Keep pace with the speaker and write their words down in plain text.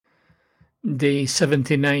Day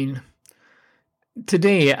 79.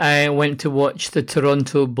 Today I went to watch the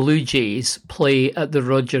Toronto Blue Jays play at the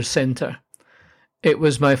Rogers Centre. It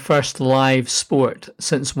was my first live sport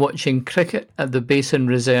since watching cricket at the Basin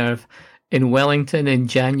Reserve in Wellington in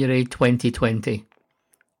January 2020.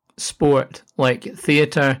 Sport, like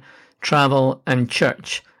theatre, travel and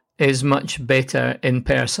church, is much better in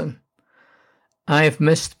person. I've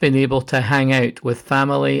missed being able to hang out with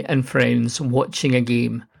family and friends watching a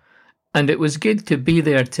game, and it was good to be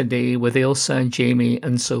there today with Ailsa, Jamie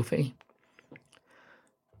and Sophie.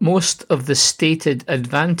 Most of the stated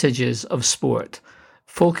advantages of sport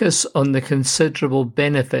focus on the considerable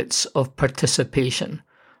benefits of participation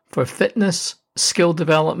for fitness, skill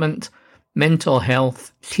development, mental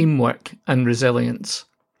health, teamwork and resilience.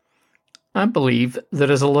 I believe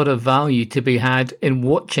there is a lot of value to be had in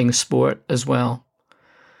watching sport as well.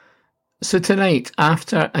 So tonight,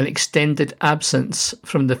 after an extended absence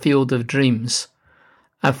from the field of dreams,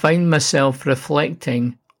 I find myself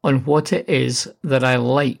reflecting on what it is that I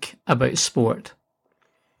like about sport.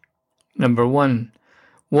 Number 1,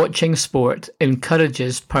 watching sport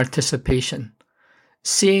encourages participation.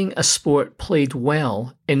 Seeing a sport played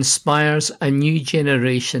well inspires a new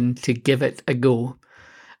generation to give it a go,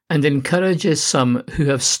 and encourages some who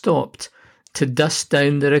have stopped to dust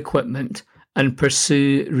down their equipment and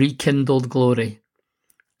pursue rekindled glory.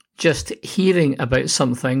 Just hearing about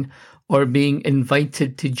something or being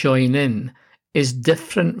invited to join in is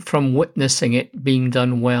different from witnessing it being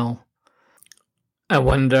done well. I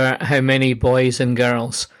wonder how many boys and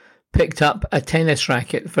girls picked up a tennis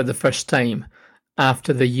racket for the first time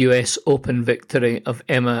after the US Open victory of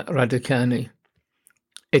Emma Raducanu.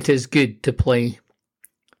 It is good to play.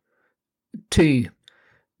 2.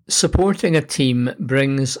 Supporting a team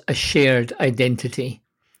brings a shared identity.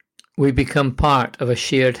 We become part of a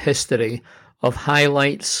shared history of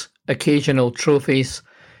highlights, occasional trophies,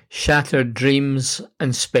 shattered dreams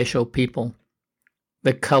and special people.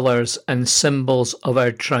 The colours and symbols of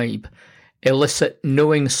our tribe elicit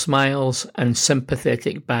knowing smiles and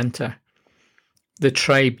sympathetic banter. The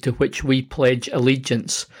tribe to which we pledge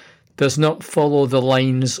allegiance does not follow the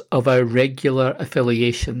lines of our regular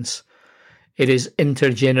affiliations. It is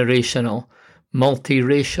intergenerational,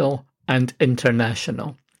 multiracial and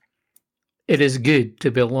international. It is good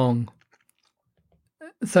to belong.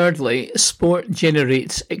 Thirdly, sport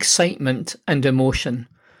generates excitement and emotion,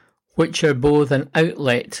 which are both an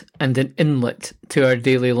outlet and an inlet to our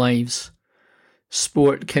daily lives.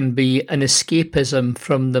 Sport can be an escapism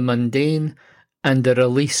from the mundane and a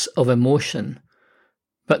release of emotion,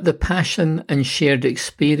 but the passion and shared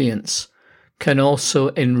experience can also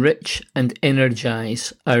enrich and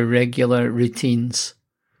energize our regular routines.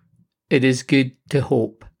 It is good to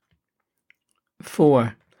hope.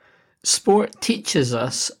 4. Sport teaches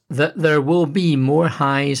us that there will be more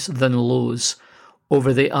highs than lows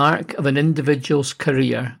over the arc of an individual's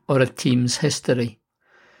career or a team's history.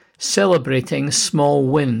 Celebrating small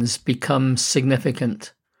wins becomes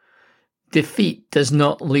significant. Defeat does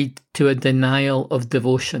not lead to a denial of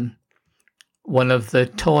devotion. One of the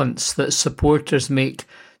taunts that supporters make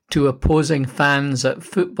to opposing fans at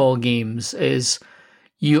football games is,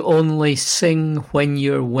 "You only sing when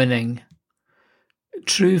you're winning."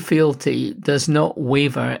 True fealty does not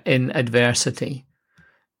waver in adversity.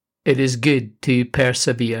 It is good to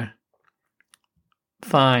persevere.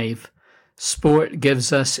 5. Sport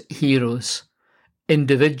gives us heroes,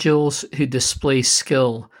 individuals who display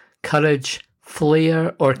skill, courage,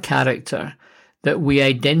 flair or character that we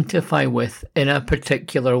identify with in a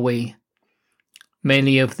particular way.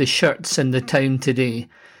 Many of the shirts in the town today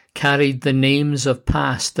carried the names of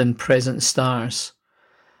past and present stars.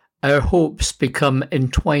 Our hopes become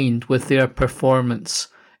entwined with their performance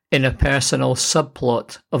in a personal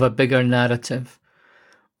subplot of a bigger narrative.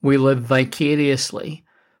 We live vicariously,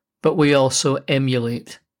 but we also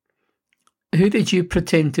emulate. Who did you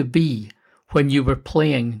pretend to be when you were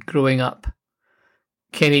playing growing up?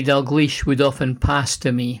 Kenny Dalglish would often pass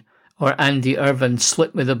to me, or Andy Irvine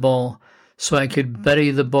slip me the ball so I could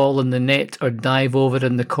bury the ball in the net or dive over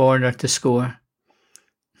in the corner to score.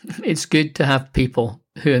 It's good to have people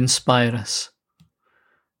who inspire us.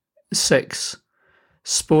 6.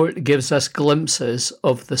 Sport gives us glimpses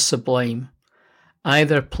of the sublime.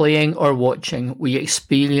 Either playing or watching, we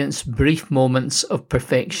experience brief moments of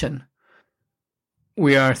perfection.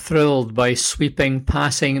 We are thrilled by sweeping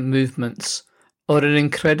passing movements, or an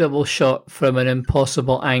incredible shot from an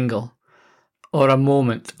impossible angle, or a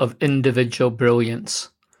moment of individual brilliance.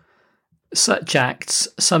 Such acts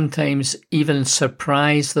sometimes even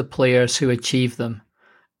surprise the players who achieve them,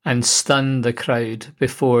 and stun the crowd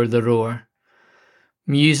before the roar.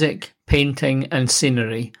 Music, painting, and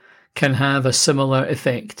scenery can have a similar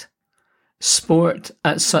effect. Sport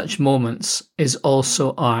at such moments is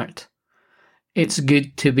also art. It's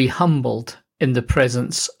good to be humbled in the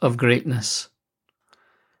presence of greatness.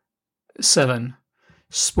 7.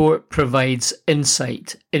 Sport provides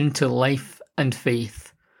insight into life and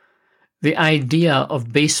faith. The idea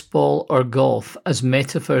of baseball or golf as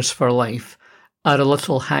metaphors for life are a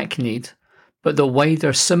little hackneyed, but the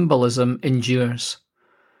wider symbolism endures.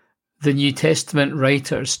 The New Testament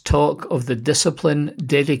writers talk of the discipline,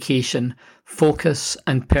 dedication, focus,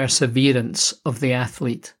 and perseverance of the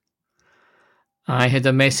athlete. I had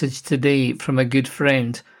a message today from a good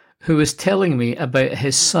friend who was telling me about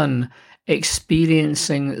his son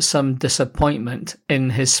experiencing some disappointment in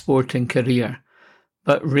his sporting career,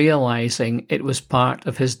 but realizing it was part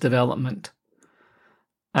of his development.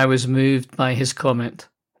 I was moved by his comment.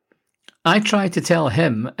 I tried to tell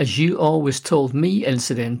him, as you always told me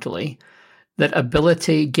incidentally, that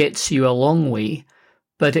ability gets you a long way,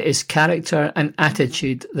 but it is character and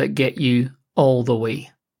attitude that get you all the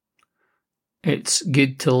way. It's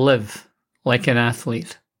good to live like an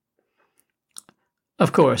athlete.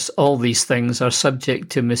 Of course, all these things are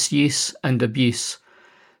subject to misuse and abuse.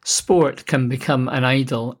 Sport can become an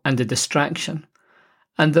idol and a distraction,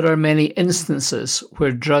 and there are many instances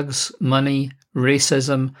where drugs, money,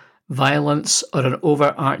 racism, violence, or an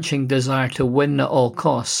overarching desire to win at all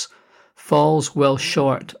costs falls well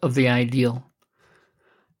short of the ideal.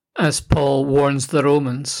 As Paul warns the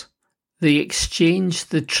Romans, they exchanged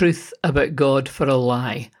the truth about God for a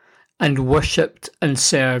lie and worshipped and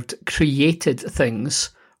served created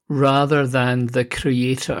things rather than the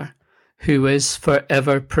Creator, who is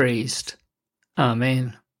forever praised.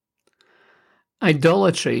 Amen.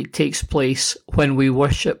 Idolatry takes place when we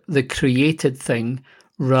worship the created thing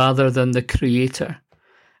rather than the Creator,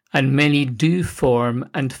 and many do form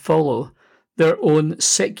and follow their own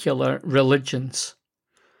secular religions.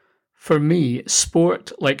 For me,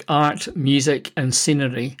 sport like art, music, and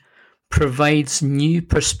scenery provides new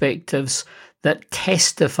perspectives that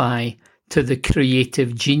testify to the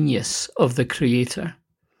creative genius of the Creator.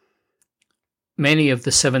 Many of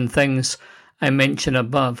the 7 things I mention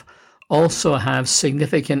above also have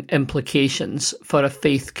significant implications for a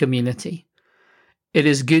faith community. It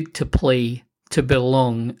is good to play, to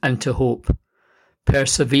belong, and to hope.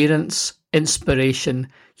 Perseverance, inspiration,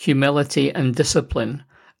 humility, and discipline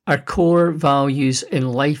are core values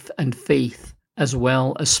in life and faith, as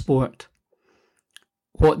well as sport.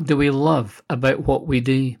 What do we love about what we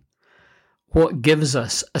do? What gives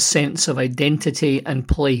us a sense of identity and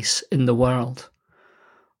place in the world?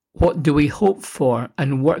 What do we hope for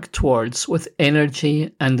and work towards with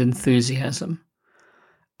energy and enthusiasm?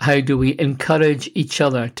 How do we encourage each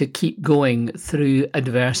other to keep going through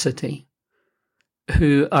adversity?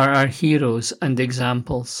 Who are our heroes and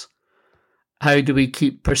examples? How do we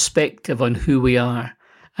keep perspective on who we are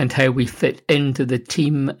and how we fit into the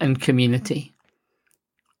team and community?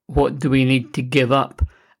 What do we need to give up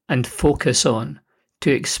and focus on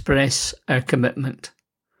to express our commitment?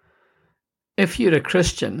 If you're a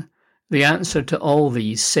Christian, the answer to all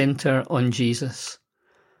these centre on Jesus.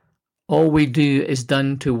 All we do is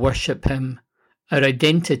done to worship Him. Our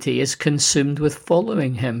identity is consumed with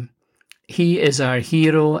following Him. He is our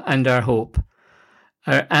hero and our hope.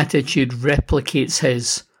 Our attitude replicates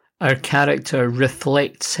His. Our character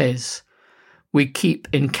reflects His. We keep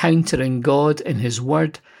encountering God in His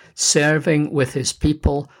Word, serving with His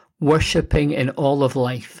people, worshipping in all of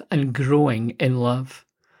life, and growing in love.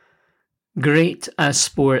 Great as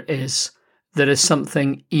sport is, there is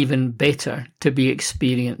something even better to be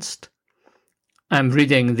experienced. I'm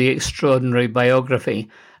reading the extraordinary biography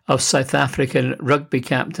of South African rugby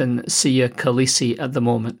captain Siya Kolisi at the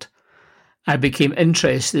moment. I became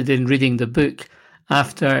interested in reading the book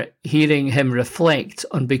after hearing him reflect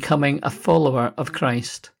on becoming a follower of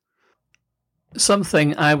Christ.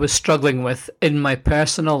 Something I was struggling with in my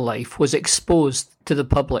personal life was exposed to the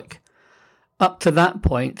public. Up to that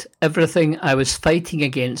point, everything I was fighting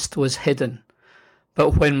against was hidden.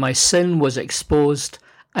 But when my sin was exposed,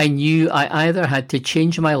 I knew I either had to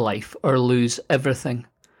change my life or lose everything.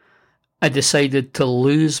 I decided to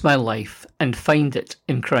lose my life and find it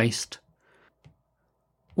in Christ.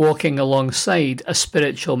 Walking alongside a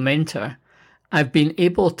spiritual mentor, I've been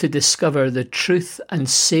able to discover the truth and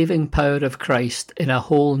saving power of Christ in a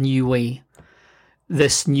whole new way.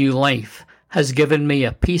 This new life has given me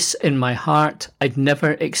a peace in my heart I'd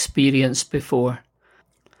never experienced before.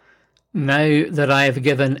 Now that I have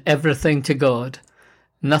given everything to God,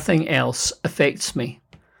 nothing else affects me.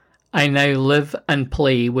 I now live and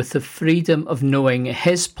play with the freedom of knowing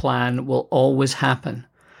His plan will always happen,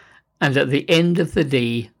 and at the end of the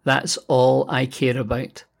day, that's all I care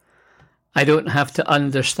about. I don't have to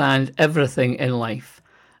understand everything in life,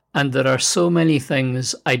 and there are so many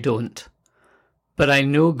things I don't. But I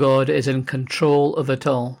know God is in control of it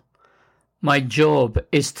all. My job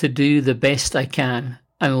is to do the best I can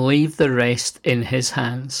and leave the rest in His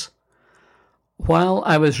hands. While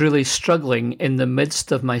I was really struggling in the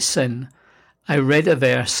midst of my sin, I read a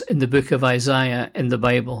verse in the book of Isaiah in the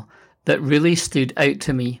Bible that really stood out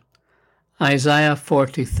to me. Isaiah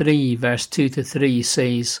 43 verse 2-3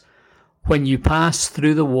 says, "When you pass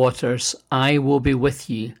through the waters, I will be with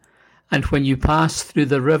you, and when you pass through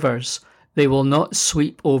the rivers, they will not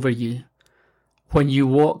sweep over you. When you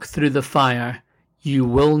walk through the fire, you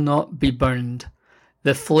will not be burned.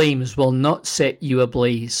 The flames will not set you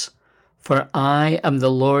ablaze. For I am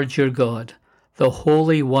the Lord your God, the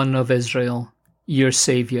Holy One of Israel, your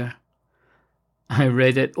Saviour." I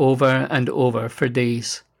read it over and over for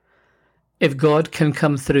days. If God can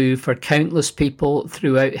come through for countless people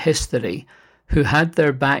throughout history who had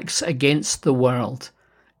their backs against the world,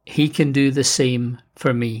 He can do the same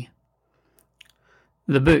for me.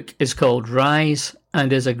 The book is called Rise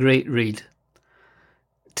and is a great read.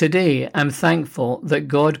 Today I'm thankful that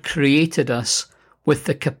God created us with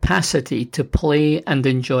the capacity to play and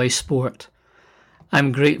enjoy sport.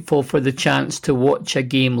 I'm grateful for the chance to watch a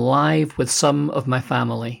game live with some of my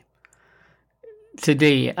family.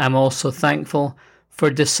 Today I'm also thankful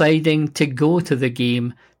for deciding to go to the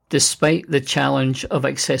game despite the challenge of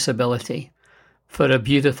accessibility, for a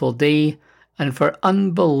beautiful day, and for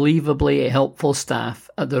unbelievably helpful staff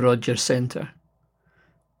at the Rogers Centre.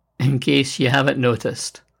 In case you haven't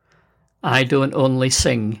noticed, I don't only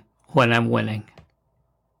sing when I'm winning.